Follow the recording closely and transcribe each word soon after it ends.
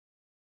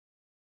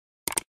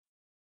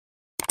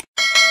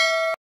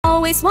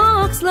Always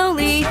walk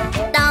slowly.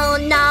 No,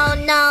 no,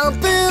 no,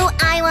 boo,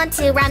 I want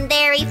to run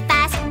very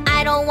fast.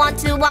 I don't want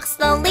to walk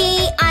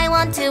slowly, I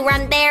want to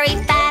run very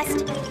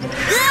fast.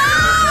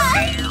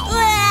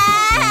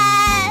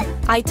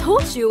 I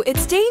told you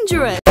it's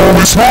dangerous.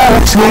 Always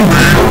walk slowly.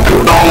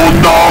 No,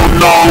 no,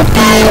 no,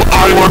 boo,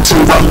 I want to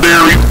run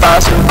very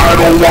fast. I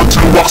don't want to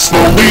walk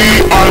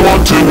slowly, I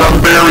want to run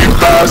very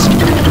fast.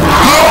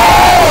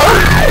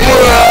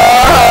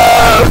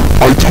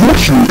 I told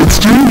you it's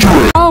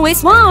dangerous.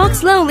 Always walk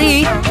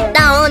slowly.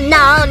 No,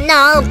 no,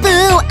 no,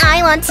 boo,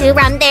 I want to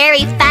run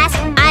very fast.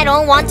 I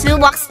don't want to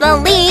walk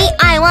slowly,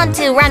 I want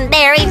to run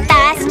very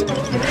fast.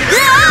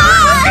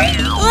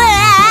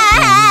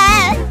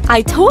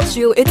 I told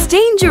you it's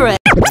dangerous.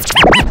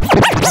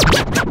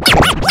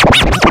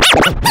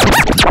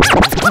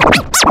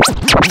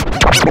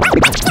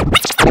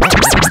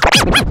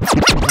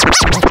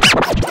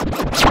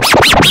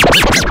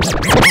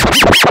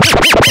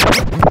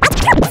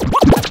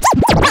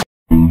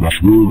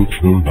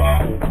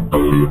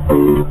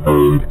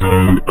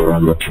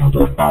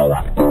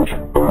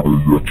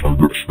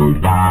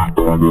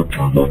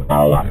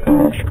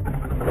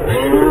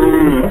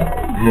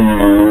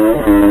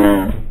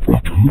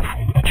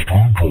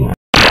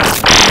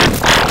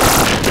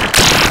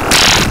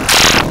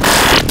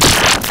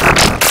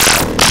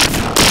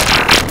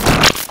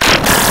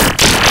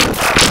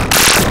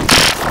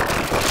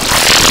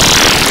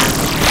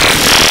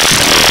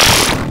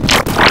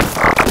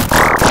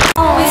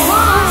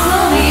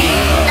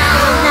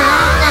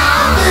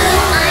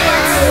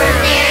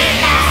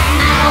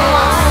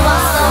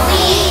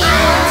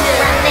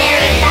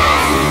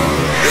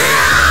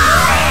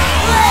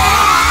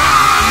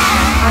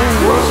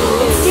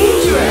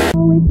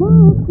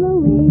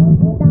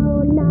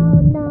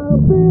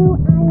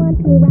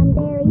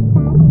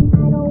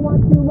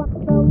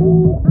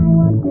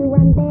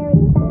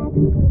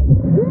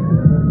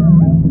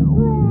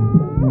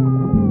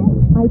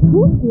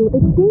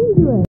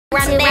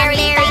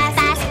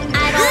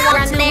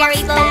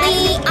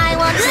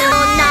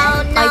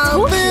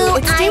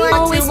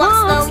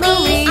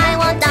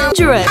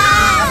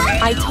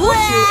 I told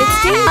you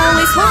it's dangerous.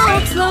 Always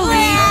walk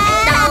slowly.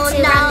 Don't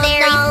run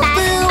very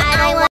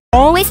fast.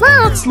 Always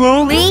walk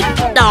slowly.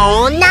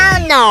 No, no,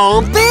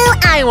 no, boo,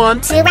 I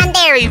want to run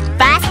very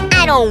fast.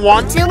 I don't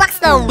want to walk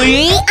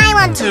slowly, I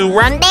want to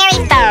run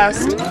very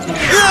fast.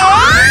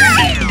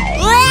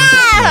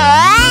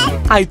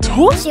 I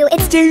told you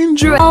it's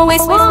dangerous.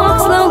 Always walk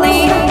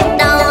slowly.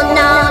 No,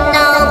 no,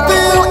 no,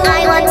 boo,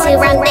 I want to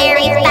run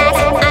very fast.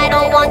 I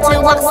don't want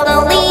to walk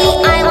slowly,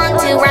 I want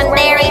to run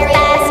very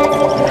fast.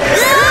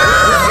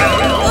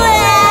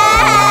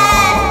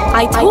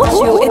 I told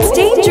you it's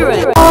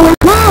dangerous.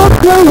 Always walk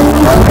slowly.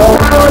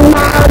 No,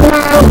 no,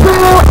 no,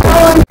 boo, I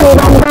want to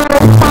run very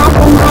fast.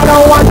 I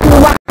don't want to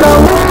walk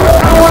slowly,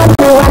 I want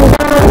to run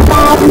very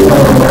fast.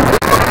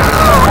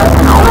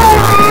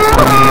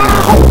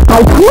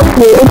 I told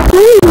you it's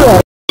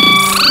dangerous.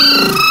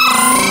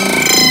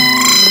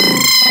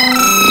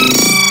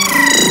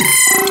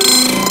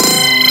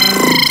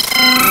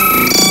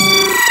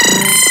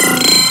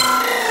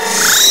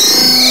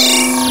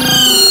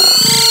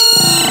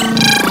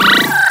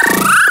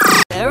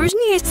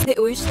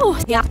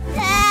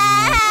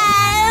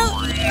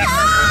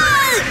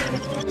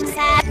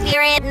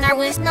 Spirit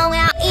nervous no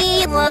out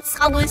looks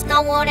always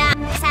no one out.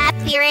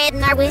 Spirit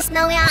nervous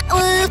no out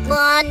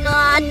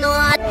no.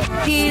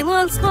 He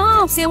looks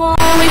hops, he will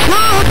always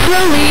walk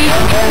slowly.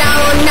 No,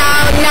 no,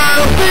 no,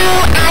 boo,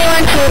 I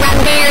want to run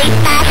very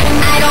fast.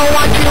 I don't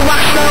want to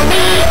walk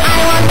slowly, I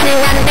want to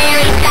run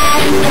very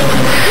fast.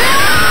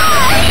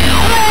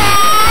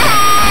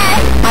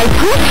 I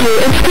told you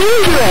it's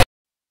dangerous.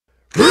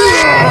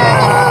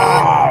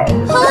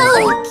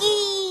 Hogi!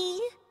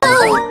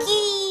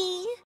 Hogi!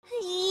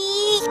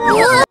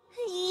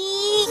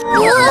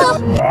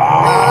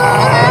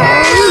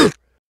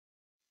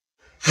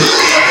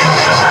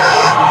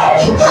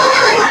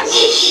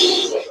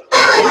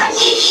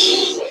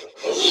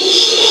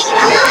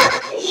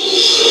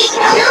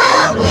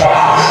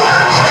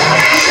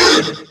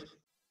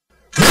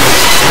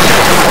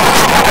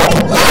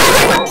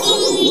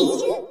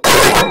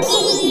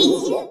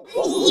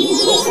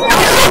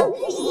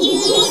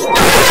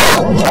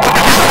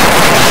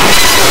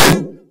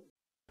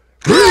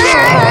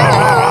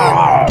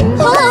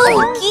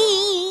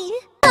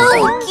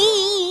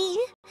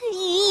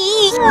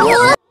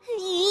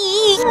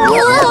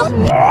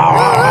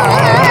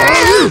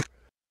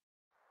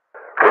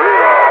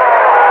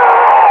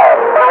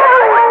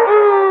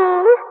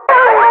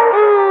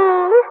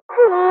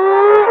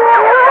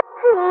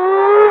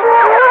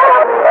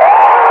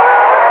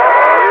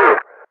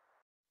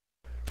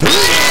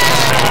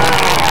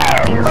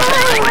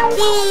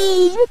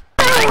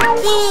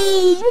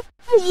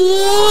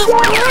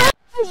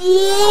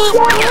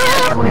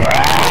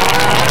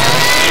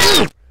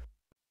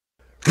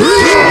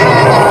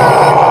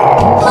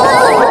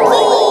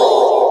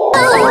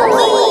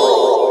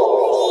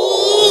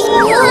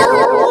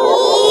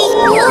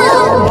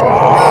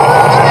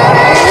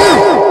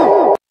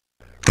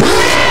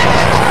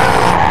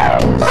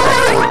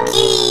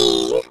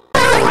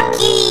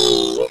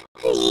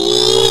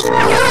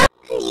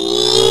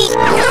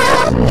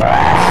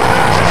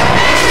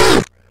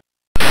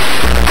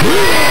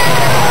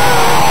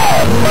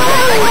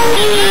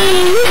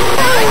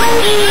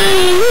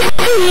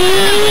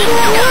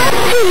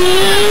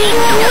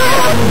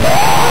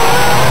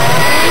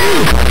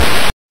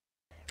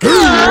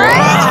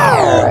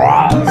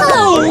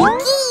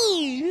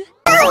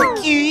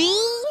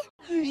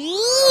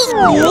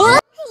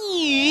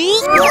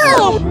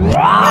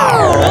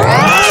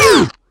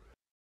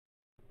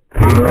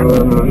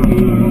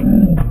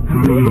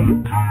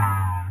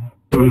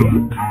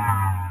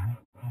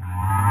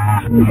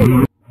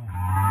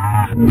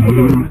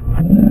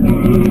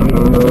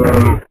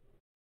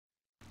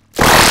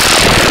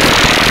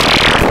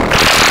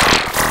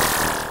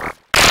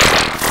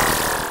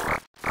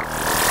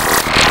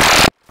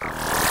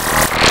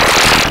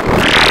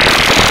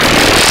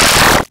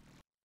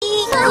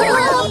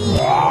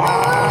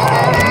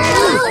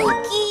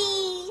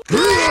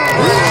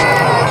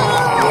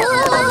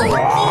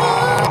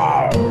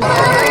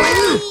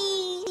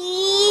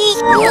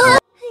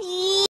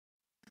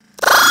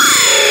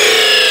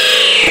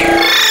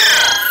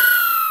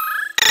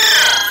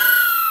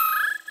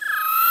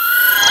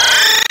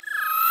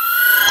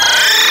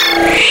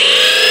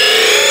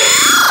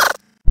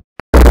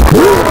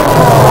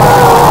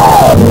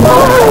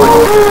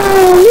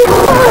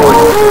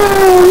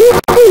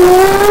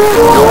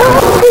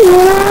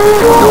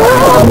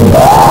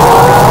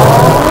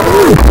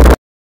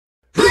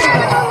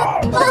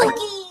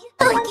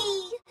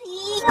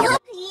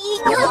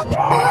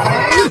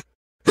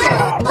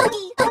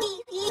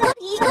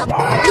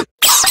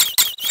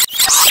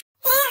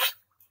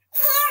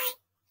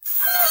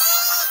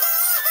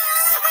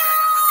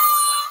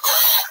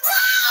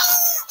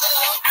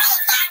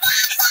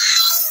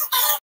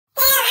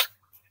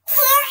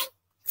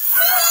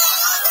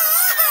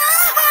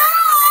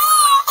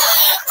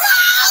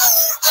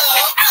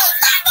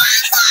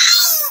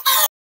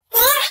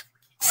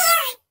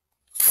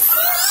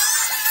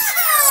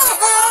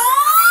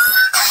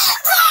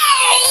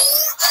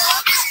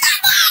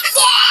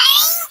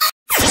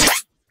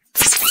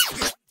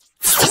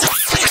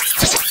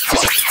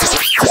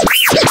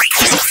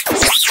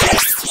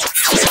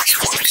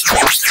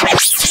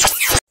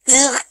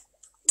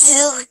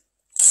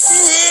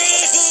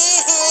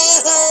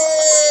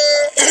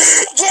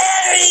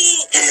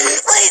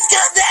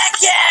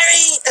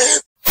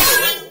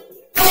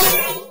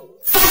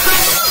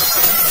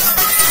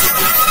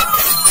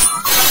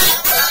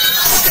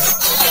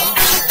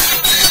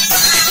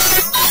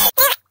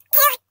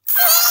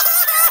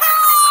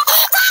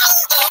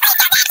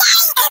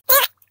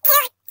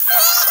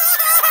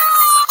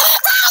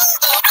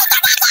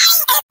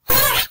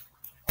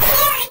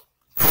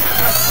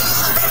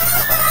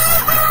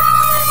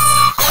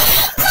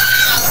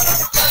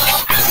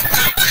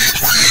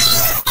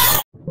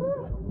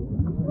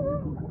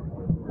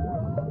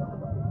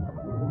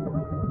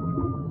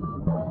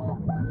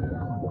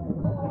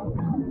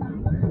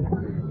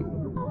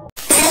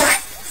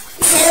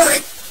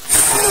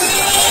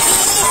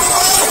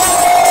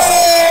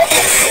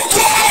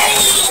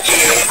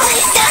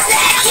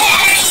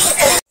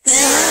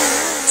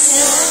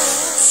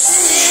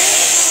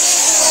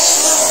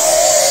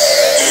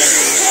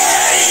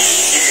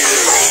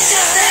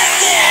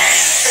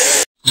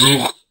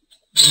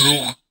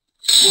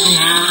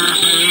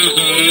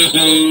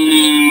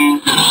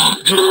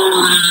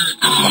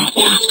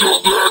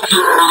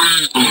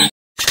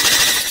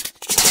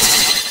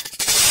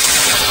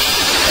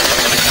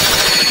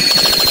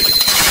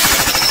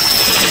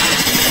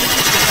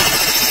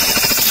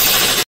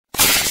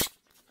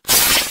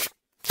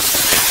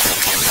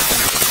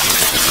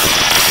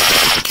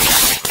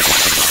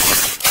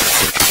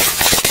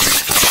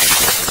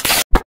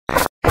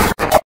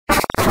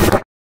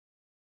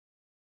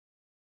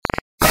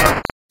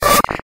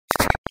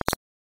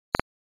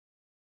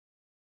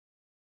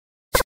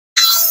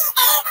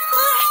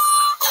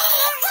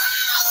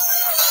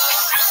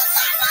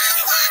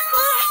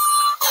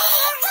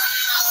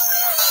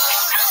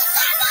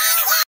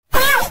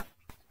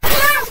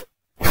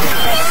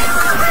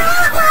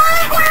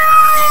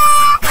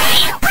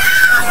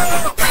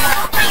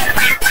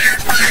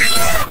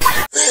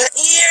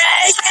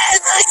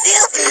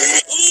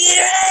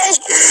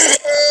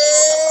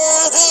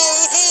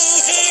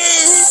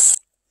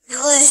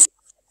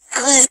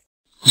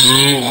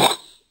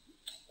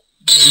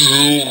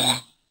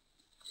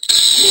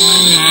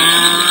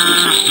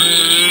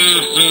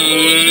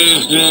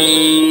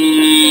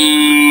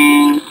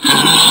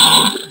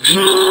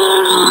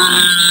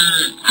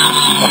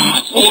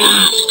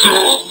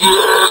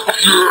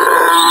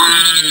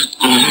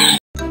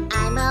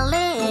 I'm a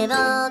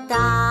little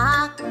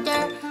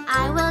doctor,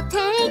 I will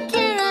take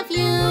care of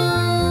you.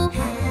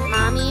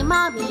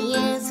 Mommy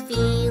is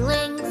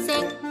feeling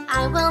sick,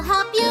 I will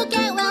help you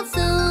get well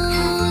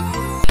soon.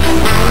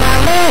 I'm a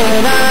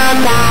little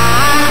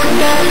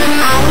doctor,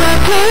 I will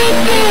take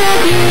care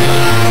of you.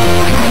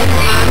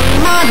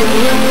 Mommy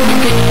is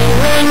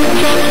feeling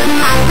sick,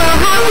 I will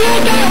help you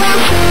get well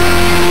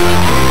soon.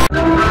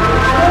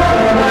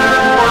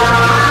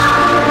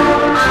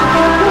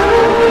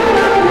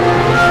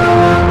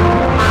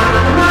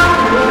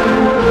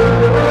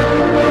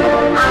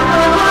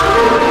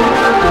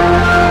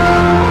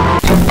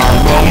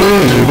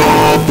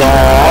 Little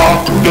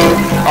doctor,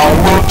 I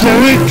will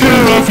take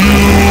care of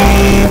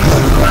you.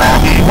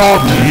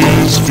 Mommy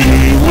is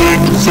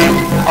feeling sick,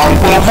 I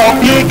will help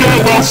you get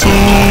well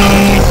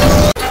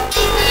soon.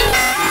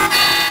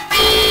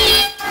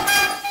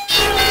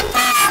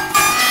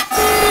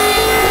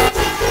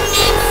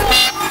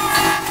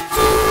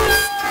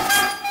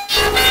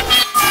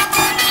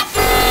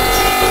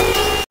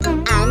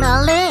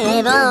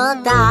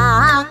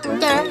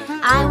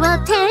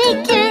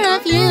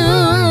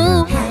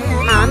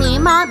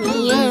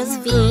 mommy is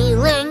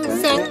feeling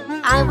sick.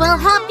 I will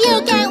help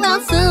you get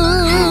well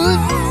soon.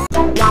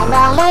 I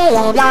will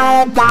leave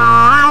your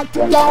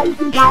doctor.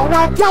 I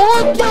will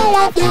take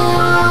care of you.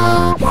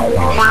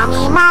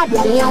 Mommy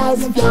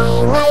is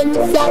feeling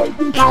sick.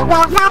 I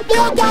will help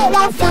you get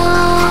well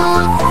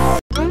soon.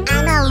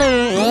 I'm a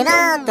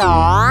little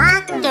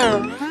doctor.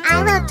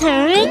 I will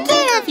take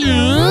care of you.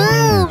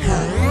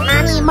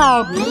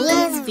 Mommy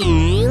is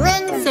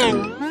feeling sick.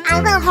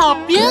 I will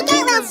help you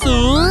get well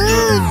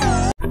soon.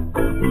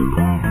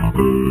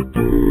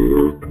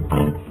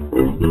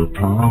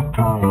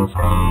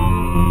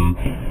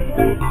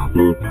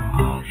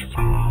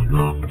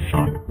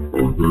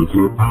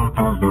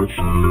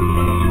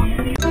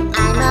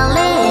 I'm a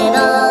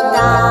little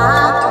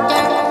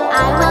doctor.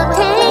 I will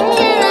take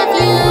care of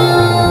you.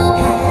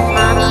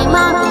 Mommy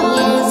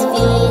is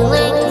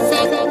feeling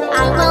sick.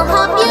 I will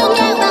help you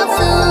get well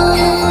soon.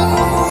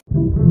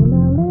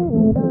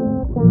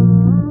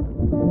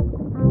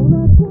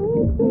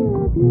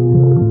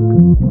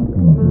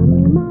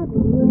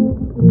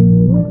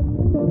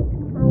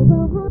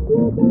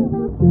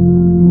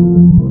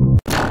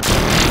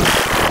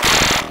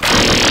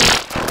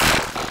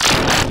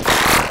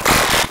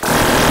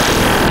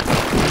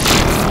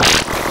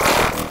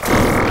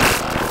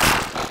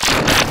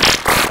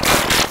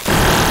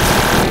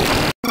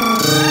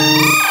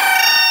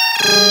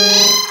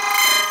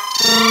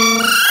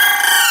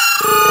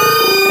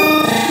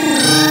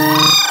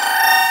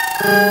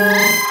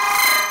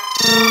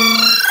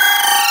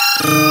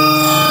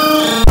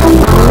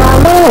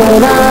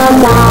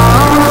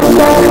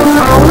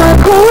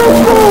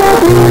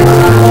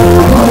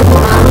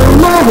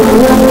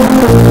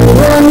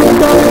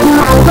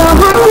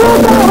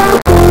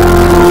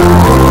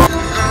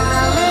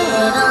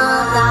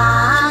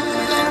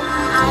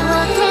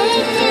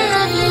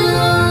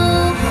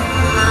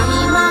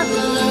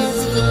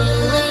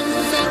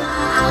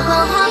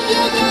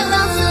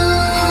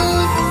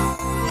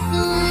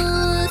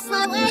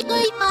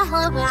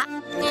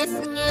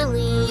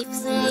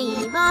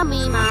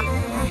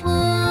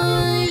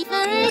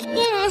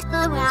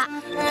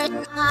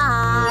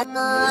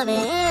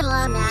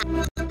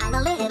 I'm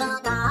a little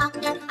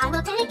doctor, I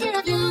will take care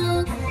of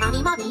you.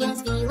 Mommy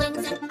is feeling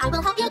sick, I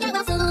will help you get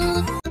well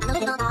soon. I'm a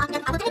little doctor,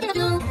 I will take care of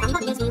you.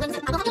 Mommy is feeling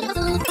sick, I will help you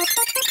get well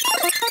soon.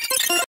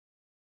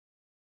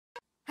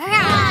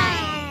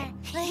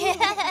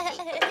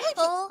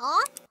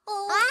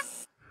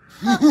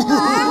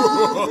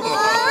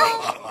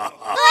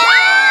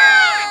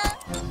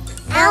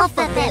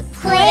 Alphabet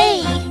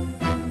play!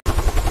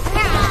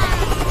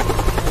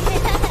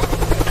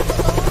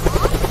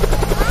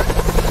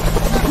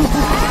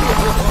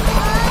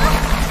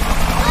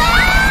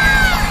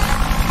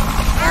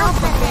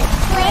 Alphabet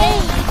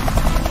play! Alphabet play!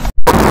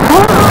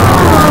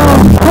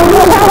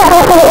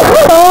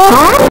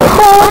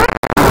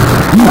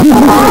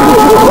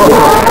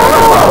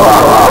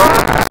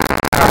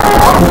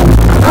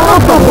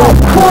 Alphabet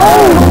play!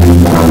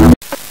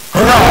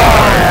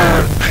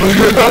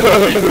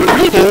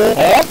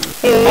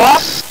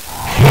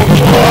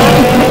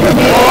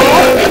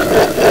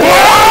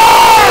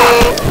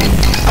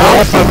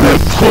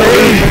 Alphabet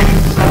play!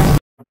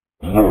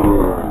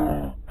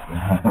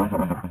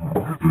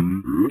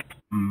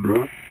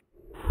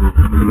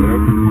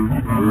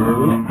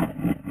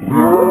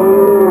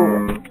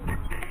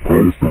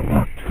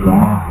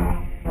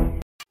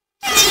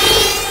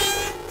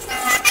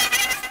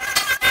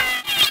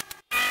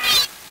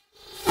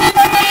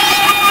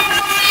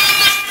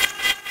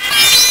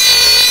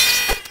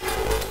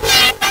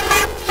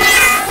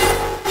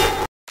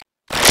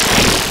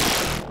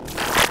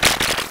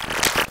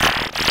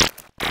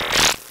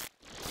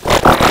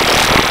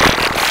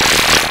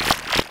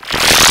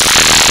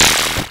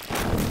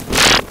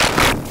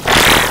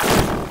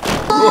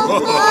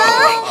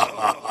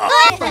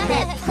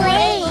 Alphabet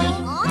play!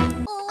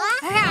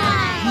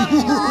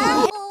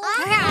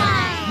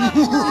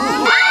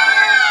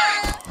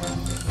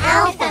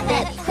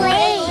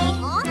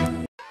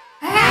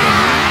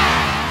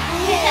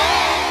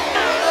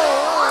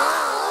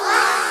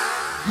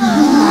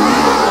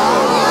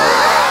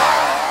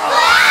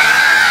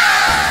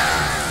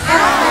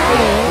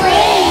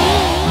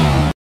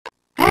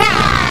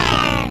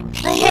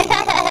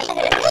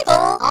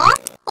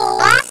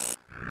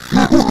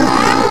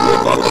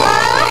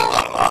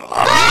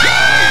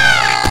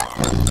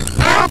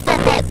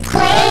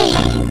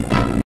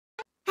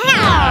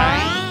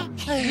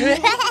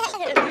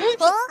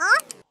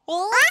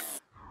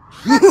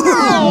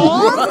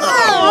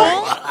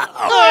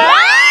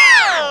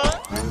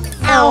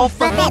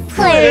 Alphabet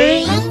play!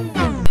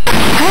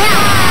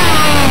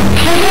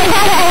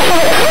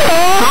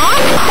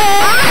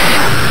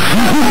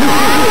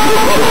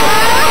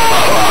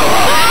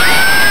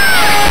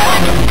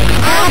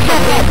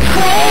 Alphabet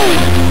play!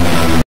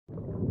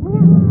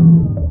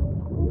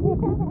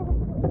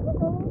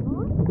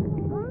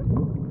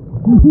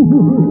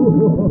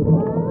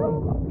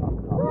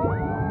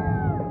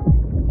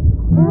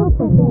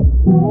 Alphabet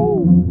play!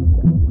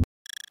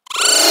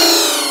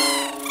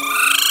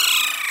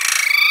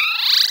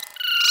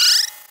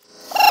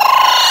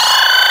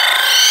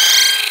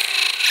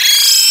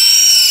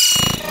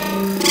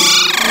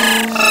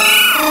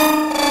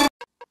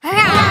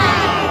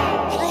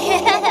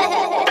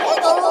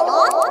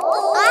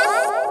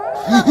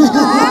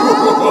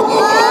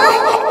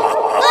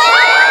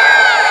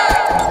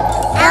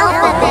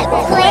 Alphabet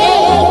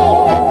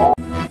play.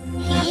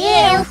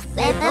 Here's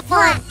the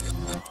fun.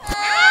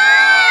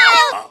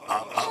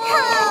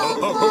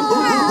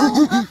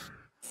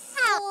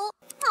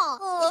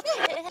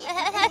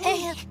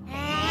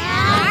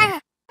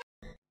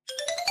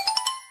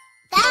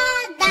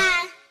 Tada!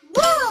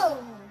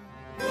 Woo!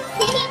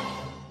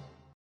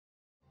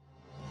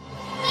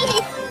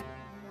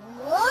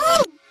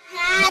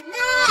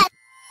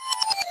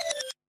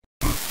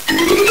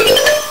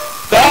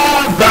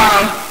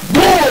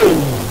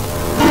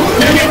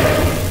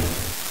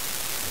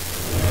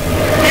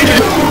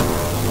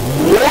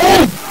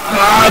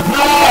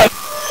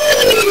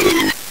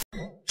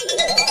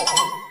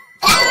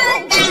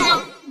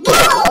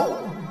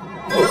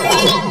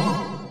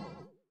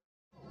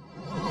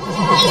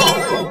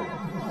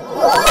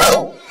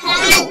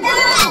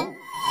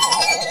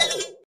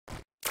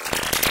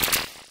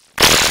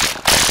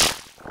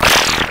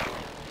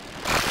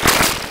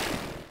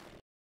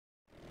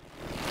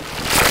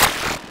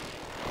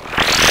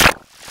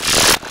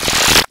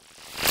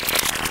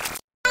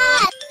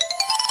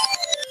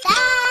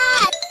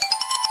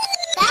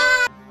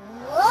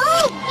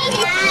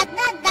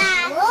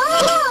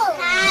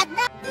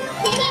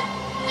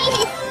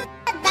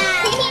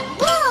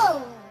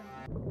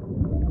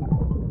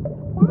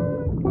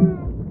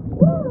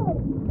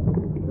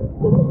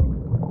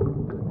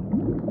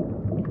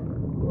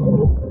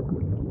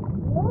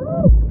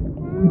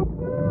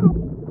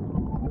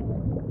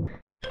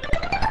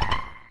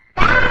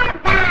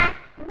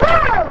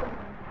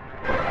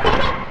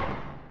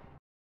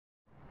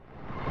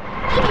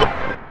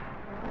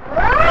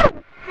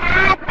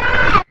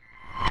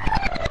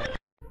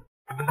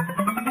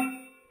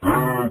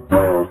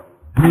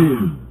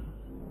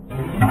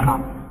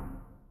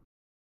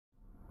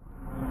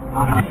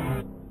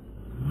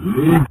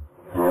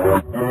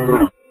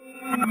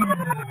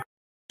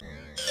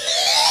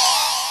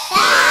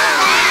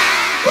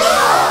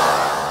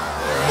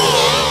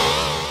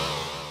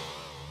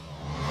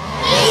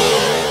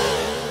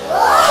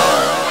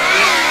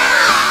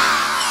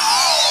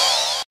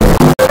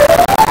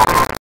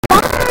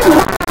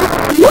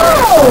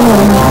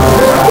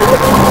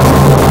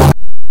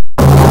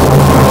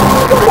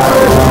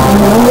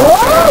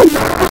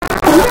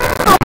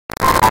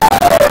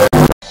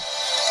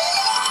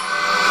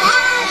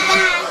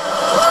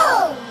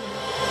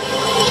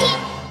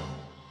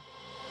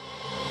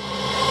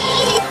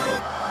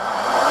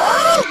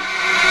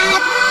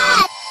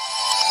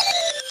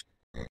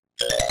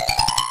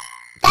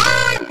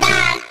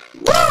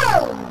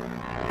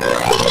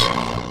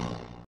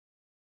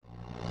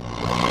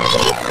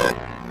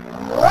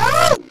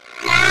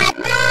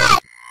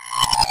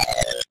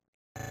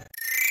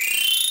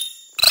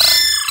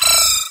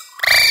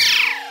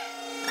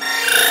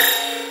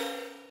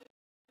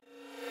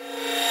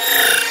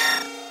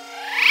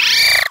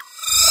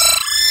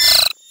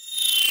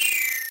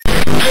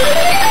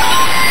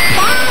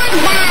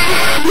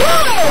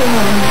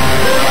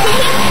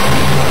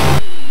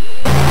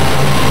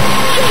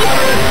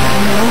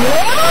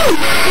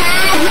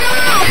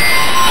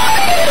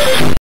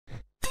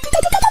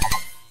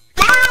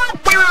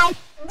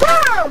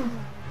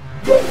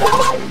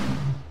 Boom!